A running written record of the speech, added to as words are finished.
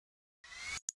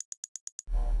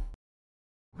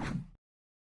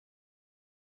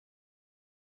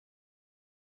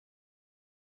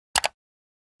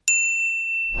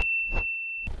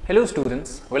Hello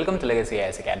students, welcome to Legacy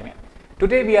IAS Academy.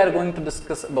 Today we are going to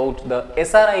discuss about the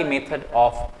SRI method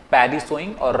of paddy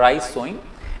sowing or rice sowing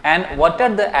and what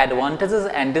are the advantages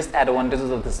and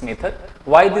disadvantages of this method,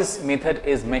 why this method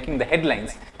is making the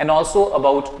headlines, and also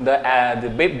about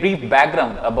the brief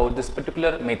background about this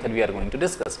particular method we are going to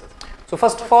discuss. So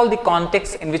first of all, the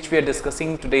context in which we are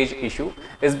discussing today's issue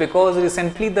is because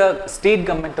recently the state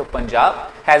government of Punjab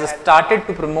has started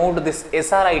to promote this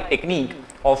SRI technique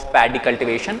of paddy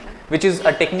cultivation, which is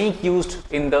a technique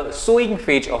used in the sowing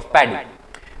phase of paddy.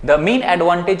 The main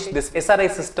advantage this SRI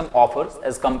system offers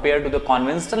as compared to the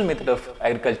conventional method of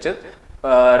agriculture,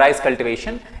 rice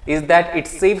cultivation, is that it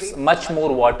saves much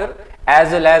more water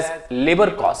as well as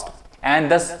labor cost, and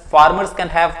thus farmers can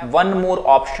have one more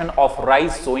option of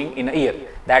rice sowing in a year.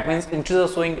 That means instead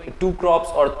of sowing two crops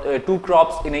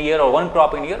in a year or one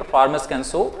crop in a year, farmers can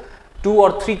sow 2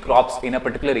 or 3 crops in a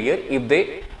particular year if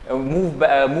they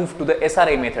move to the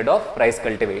SRI method of rice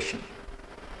cultivation.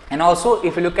 And also,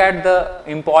 if you look at the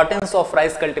importance of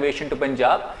rice cultivation to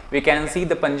Punjab, we can see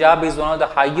the Punjab is one of the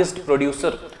highest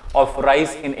producer of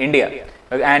rice in India,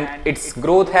 and its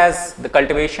growth has the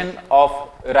cultivation of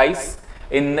rice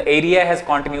in the area has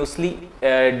continuously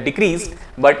decreased,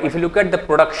 but if you look at the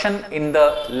production in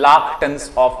the lakh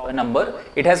tons of a number,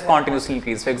 it has continuously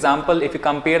increased. For example, if you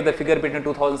compare the figure between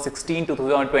 2016 to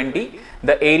 2020,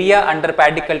 the area under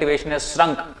paddy cultivation has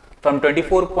shrunk from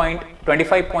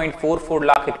 25.44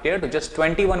 lakh hectares to just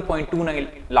 21.29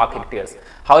 lakh hectares.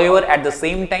 However, at the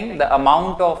same time, the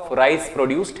amount of rice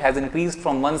produced has increased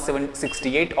from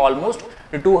 168 almost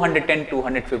to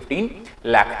 210-215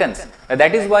 lakh tons.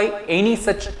 That is why any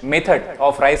such method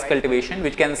of rice cultivation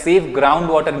which can save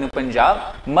groundwater in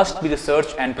Punjab must be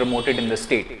researched and promoted in the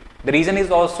state. The reason is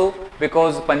also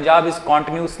because Punjab is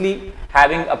continuously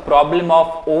having a problem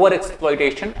of over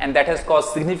exploitation, and that has caused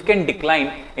significant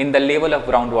decline in the level of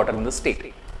groundwater in the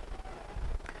state.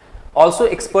 Also,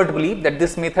 experts believe that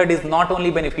this method is not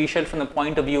only beneficial from the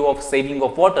point of view of saving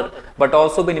of water, but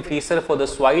also beneficial for the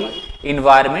soil,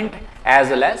 environment as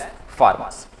well as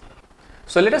farmers.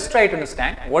 So let us try to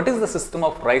understand what is the system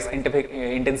of rice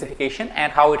intensification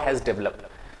and how it has developed.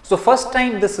 So first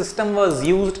time the system was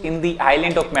used in the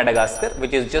island of Madagascar,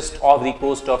 which is just off the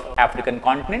coast of African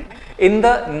continent, in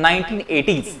the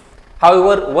 1980s.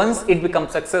 However, once it became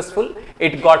successful,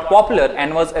 it got popular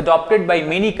and was adopted by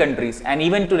many countries, and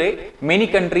even today many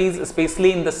countries,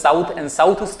 especially in the South and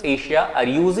Southeast Asia, are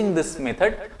using this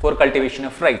method for cultivation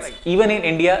of rice. Even in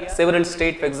India, several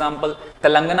states, for example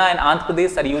Telangana and Andhra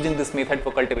Pradesh, are using this method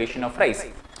for cultivation of rice.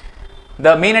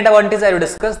 The main advantage I will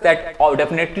discuss that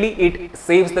definitely it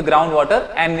saves the groundwater,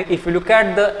 and if you look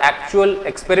at the actual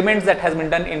experiments that has been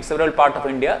done in several parts of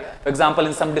India, for example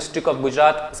in some district of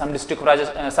Gujarat, some district of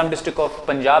Rajasthan, some district of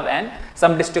Punjab and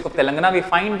some district of Telangana, we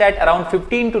find that around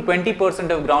 15 to 20%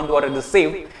 of groundwater is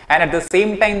saved, and at the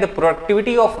same time the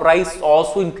productivity of rice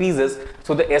also increases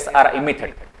through the SRI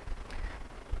method.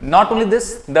 Not only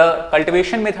this, the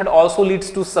cultivation method also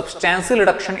leads to substantial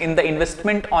reduction in the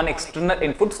investment on external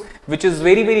inputs, which is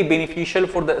very beneficial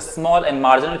for the small and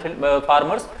marginal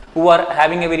farmers who are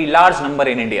having a very large number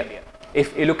in India.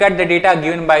 If you look at the data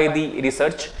given by the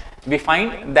research, we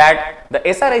find that the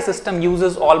SRI system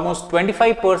uses almost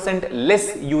 25%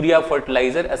 less urea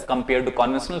fertilizer as compared to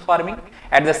conventional farming.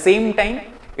 At the same time,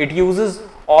 it uses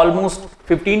almost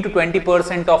 15 to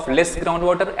 20% of less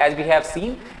groundwater as we have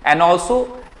seen, and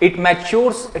also it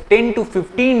matures 10 to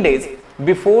 15 days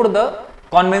before the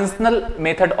conventional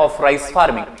method of rice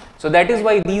farming. So that is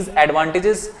why these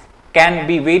advantages can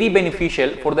be very beneficial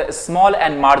for the small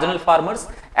and marginal farmers,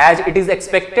 as it is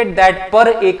expected that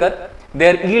per acre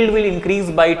their yield will increase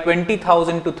by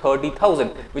 20,000 to 30,000,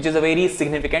 which is a very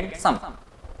significant sum.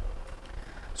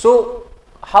 So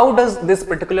how does this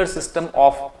particular system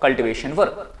of cultivation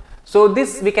work? So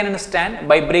this we can understand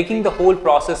by breaking the whole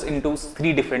process into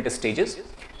 3 different stages.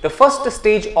 The first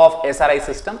stage of SRI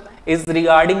system is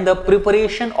regarding the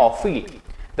preparation of field.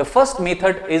 The first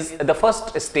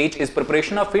stage is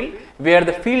preparation of field, where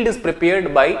the field is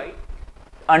prepared by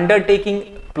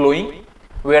undertaking plowing,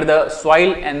 where the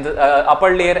soil and the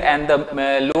upper layer and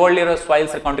the lower layer of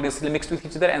soils are continuously mixed with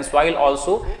each other, and soil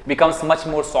also becomes much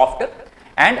more softer.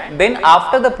 And then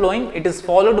after the plowing, it is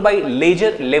followed by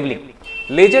ledger leveling.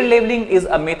 Ledger leveling is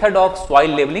a method of soil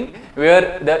leveling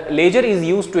where the ledger is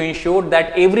used to ensure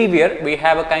that everywhere we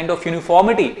have a kind of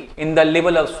uniformity in the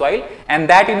level of soil, and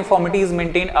that uniformity is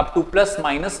maintained up to plus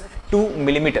minus 2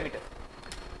 millimeter.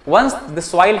 Once the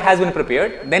soil has been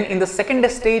prepared, then in the second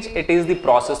stage it is the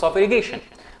process of irrigation.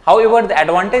 However, the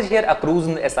advantage here accrues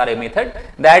in the SRA method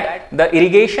that the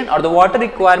irrigation or the water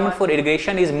requirement for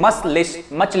irrigation is much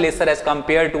lesser as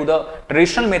compared to the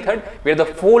traditional method, where the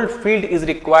whole field is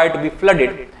required to be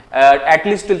flooded at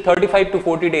least till 35 to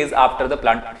 40 days after the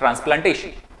plant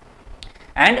transplantation.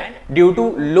 And due to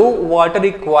low water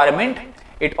requirement,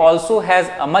 it also has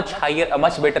a much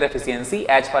better efficiency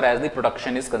as far as the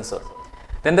production is concerned.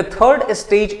 Then the third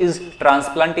stage is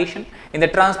transplantation. In the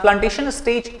transplantation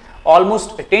stage,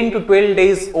 almost 10 to 12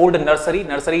 days old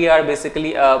nursery are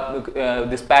basically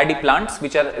these paddy plants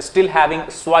which are still having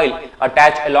soil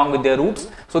attached along with their roots.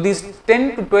 So these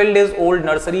 10 to 12 days old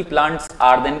nursery plants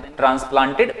are then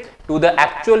transplanted to the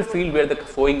actual field where the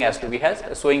sowing has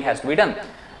to be done.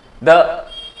 The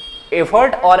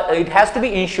effort, or it has to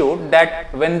be ensured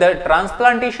that when the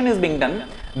transplantation is being done,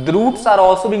 the roots are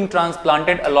also being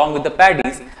transplanted along with the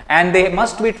paddies, and they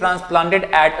must be transplanted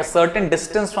at a certain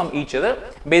distance from each other.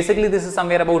 Basically, this is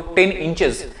somewhere about 10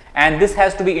 inches, and this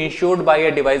has to be ensured by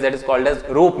a device that is called as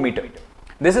rope meter.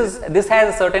 This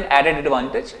has a certain added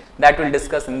advantage that we'll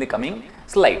discuss in the coming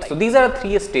slide. So these are the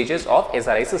 3 stages of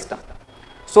SRI system.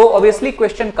 So obviously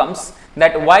question comes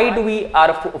that why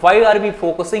are we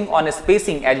focusing on a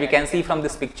spacing, as we can see from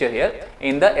this picture here,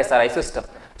 in the SRI system.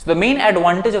 So the main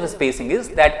advantage of spacing is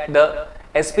that the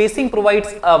spacing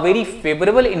provides a very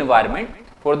favorable environment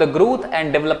for the growth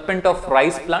and development of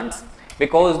rice plants,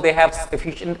 because they have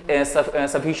sufficient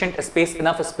space,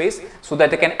 enough space, so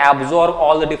that they can absorb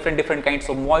all the different kinds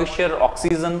of moisture,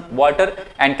 oxygen, water,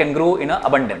 and can grow in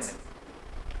abundance.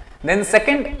 Then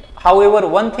second, however,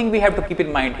 one thing we have to keep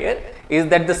in mind here is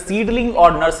that the seedling or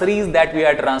nurseries that we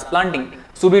are transplanting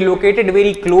should be located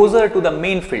very closer to the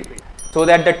main field, so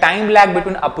that the time lag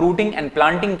between uprooting and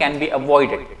planting can be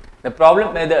avoided.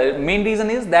 The main reason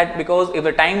is that because if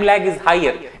the time lag is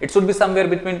higher, it should be somewhere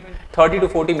between 30 to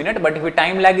 40 minutes, but if the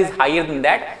time lag is higher than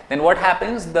that, then what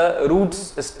happens, the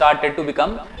roots started to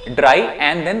become dry,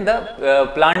 and then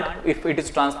the plant, if it is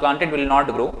transplanted, will not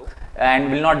grow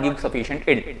and will not give sufficient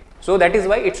yield. So that is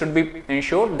why it should be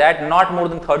ensured that not more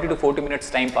than 30 to 40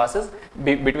 minutes time passes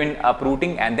between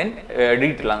uprooting and then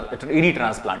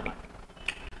retransplanting.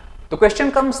 The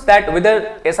question comes that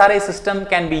whether SRI system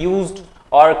can be used,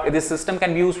 or this system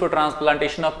can be used for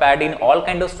transplantation of paddy in all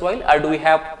kind of soil, or do we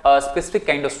have a specific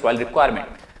kind of soil requirement?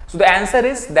 So the answer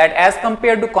is that as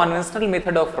compared to conventional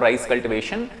method of rice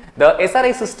cultivation, the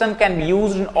SRI system can be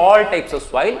used in all types of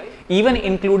soil, even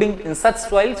including in such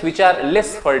soils which are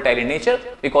less fertile in nature,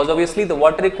 because obviously the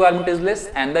water requirement is less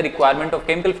and the requirement of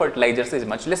chemical fertilizers is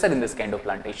much lesser in this kind of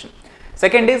plantation.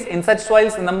 Second is, in such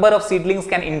soils the number of seedlings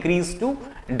can increase to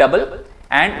double.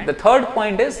 And the third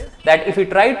point is that if we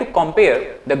try to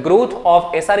compare the growth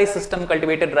of SRI system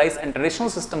cultivated rice and traditional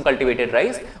system cultivated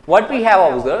rice, what we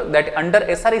have observed that under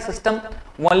SRI system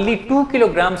only 2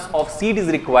 kilograms of seed is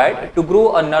required to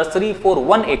grow a nursery for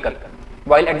 1 acre.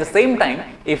 While at the same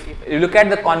time, if you look at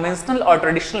the conventional or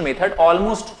traditional method,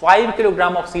 almost 5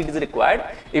 kg of seed is required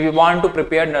if you want to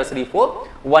prepare nursery for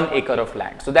 1 acre of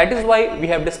land. So that is why we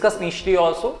have discussed initially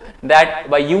also that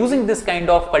by using this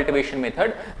kind of cultivation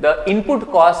method, the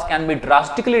input cost can be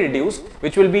drastically reduced,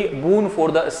 which will be boon for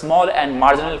the small and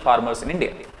marginal farmers in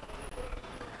India.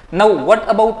 Now, what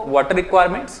about water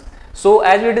requirements? So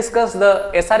as we discussed,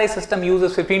 the SRI system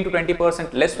uses 15 to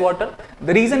 20% less water.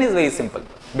 The reason is very simple,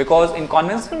 because in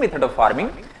conventional method of farming,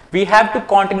 we have to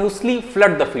continuously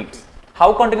flood the fields.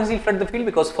 How continuously flood the field?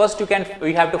 Because first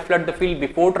we have to flood the field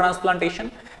before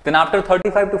transplantation. Then after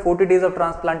 35 to 40 days of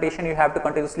transplantation, you have to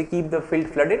continuously keep the field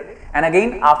flooded. And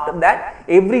again after that,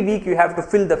 every week you have to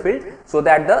fill the field so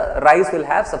that the rice will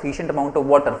have sufficient amount of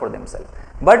water for themselves.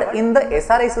 But in the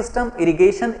SRI system,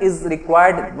 irrigation is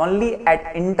required only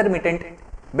at intermittent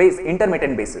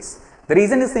basis. The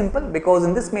reason is simple, because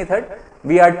in this method,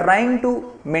 we are trying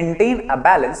to maintain a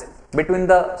balance between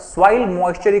the soil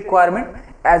moisture requirement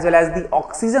as well as the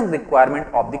oxygen requirement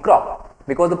of the crop.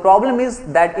 Because the problem is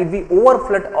that if we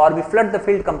overflood or we flood the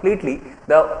field completely,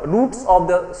 the roots of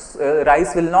the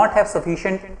rice will not have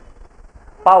sufficient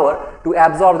power to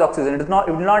absorb the oxygen. It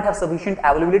will not have sufficient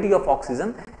availability of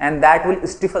oxygen, and that will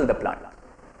stifle the plant.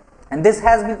 And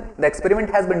the experiment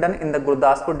has been done in the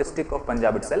Gurdaspur district of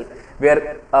Punjab itself,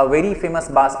 where a very famous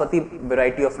basmati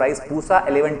variety of rice, Pusa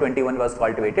 1121, was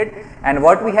cultivated. And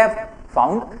what we have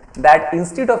found that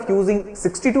instead of using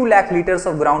 62 lakh liters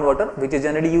of groundwater, which is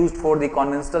generally used for the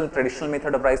conventional traditional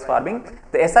method of rice farming,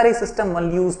 the SRI system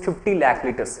will use 50 lakh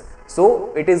liters.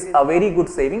 So it is a very good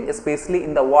saving, especially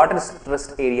in the water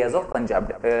stressed areas of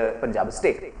Punjab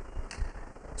state.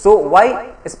 So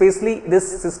why especially this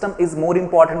system is more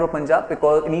important for Punjab?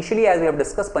 Because initially, as we have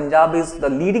discussed, Punjab is the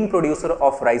leading producer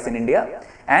of rice in India,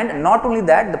 and not only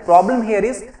that, the problem here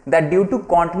is that due to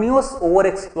continuous over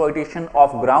exploitation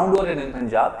of groundwater in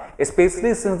Punjab,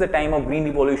 especially since the time of Green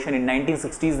Revolution in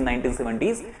 1960s and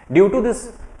 1970s, due to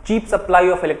this cheap supply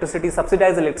of electricity,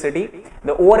 subsidized electricity,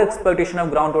 the over exploitation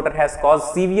of groundwater has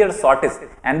caused severe shortage,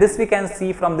 and this we can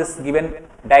see from this given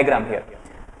diagram here.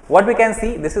 What we can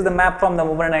see, this is the map from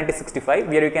November 1965,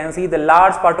 where you can see the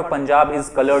large part of Punjab is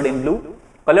colored in blue.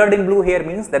 Colored in blue here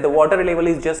means that the water level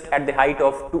is just at the height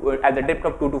of at the depth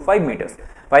of 2 to 5 meters.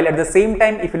 While at the same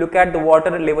time, if you look at the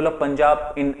water level of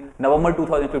Punjab in November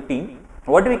 2015,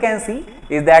 what we can see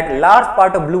is that large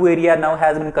part of blue area now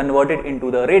has been converted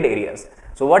into the red areas.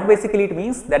 So what basically it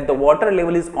means that the water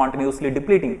level is continuously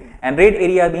depleting, and red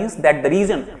area means that the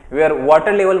region where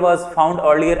water level was found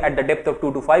earlier at the depth of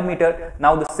 2 to 5 meter,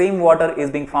 now the same water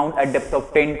is being found at depth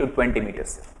of 10 to 20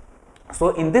 meters.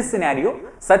 So in this scenario,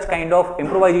 such kind of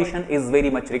improvisation is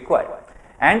very much required.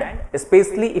 And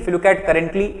especially if you look at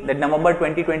currently the November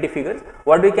 2020 figures,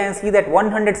 what we can see that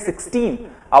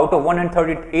 116 out of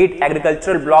 138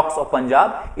 agricultural blocks of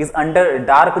Punjab is under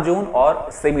dark zone or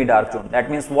semi-dark zone.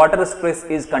 That means water stress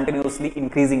is continuously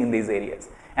increasing in these areas.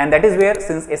 And that is where,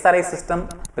 since SRI system,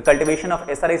 the cultivation of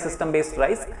SRI system based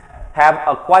rice have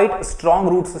a quite strong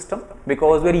root system,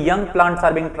 because very young plants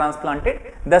are being transplanted,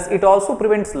 thus it also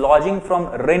prevents lodging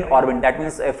from rain or wind. That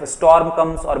means if a storm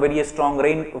comes or very strong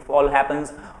rainfall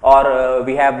happens, or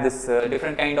we have this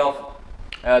different kind of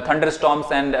thunderstorms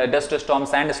and dust storms,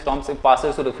 sand storms, it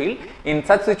passes through the field, in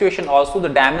such situation also the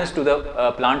damage to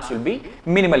the plants will be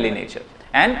minimal in nature.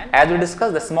 And as we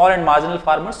discussed, the small and marginal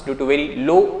farmers, due to very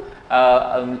low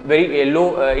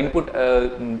input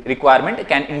requirement,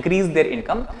 can increase their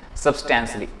income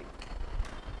substantially.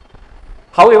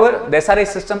 However, the SRI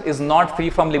system is not free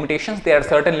from limitations. There are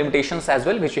certain limitations as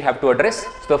well which you have to address.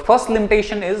 So the first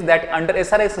limitation is that under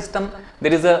SRI system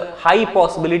there is a high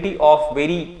possibility of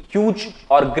very huge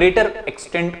or greater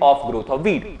extent of growth of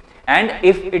weed, and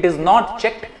if it is not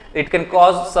checked, it can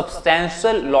cause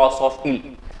substantial loss of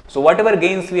yield. So whatever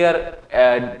gains we are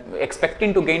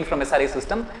expecting to gain from SRI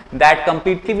system, that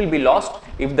completely will be lost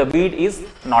if the weed is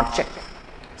not checked.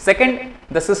 Second,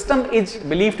 the system is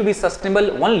believed to be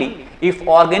sustainable only if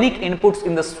organic inputs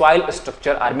in the soil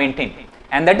structure are maintained.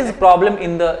 And that is a problem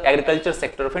in the agriculture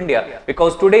sector of India,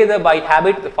 because today by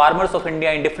habit the farmers of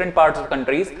India in different parts of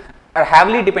countries are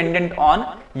heavily dependent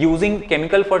on using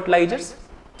chemical fertilizers.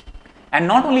 And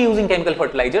not only using chemical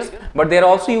fertilizers, but they are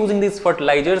also using these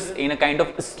fertilizers in a kind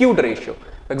of skewed ratio.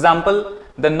 For example,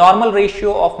 the normal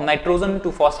ratio of nitrogen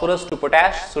to phosphorus to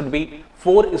potash should be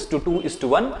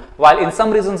 4:2:1, while in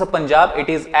some regions of Punjab it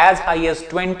is as high as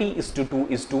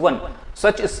 20:2:1.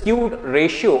 Such a skewed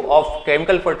ratio of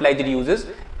chemical fertilizer uses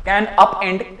can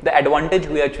upend the advantage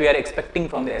which we are expecting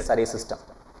from the SRA system.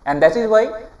 And that is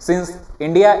why, since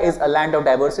India is a land of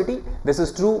diversity, this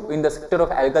is true in the sector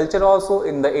of agriculture also,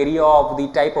 in the area of the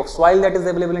type of soil that is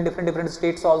available in different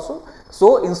states also.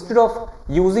 So instead of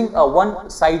using a one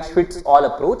size fits all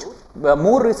approach,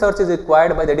 more research is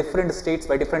required by the different states,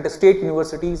 by different state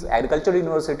universities, agricultural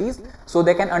universities, so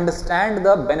they can understand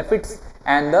the benefits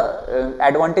and the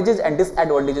advantages and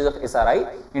disadvantages of SRI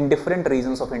in different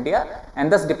regions of India,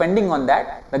 and thus depending on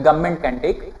that the government can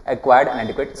take acquired and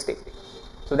adequate step.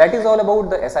 So that is all about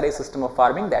the SRA system of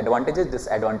farming, the advantages,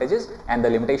 disadvantages and the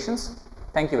limitations.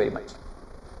 Thank you very much.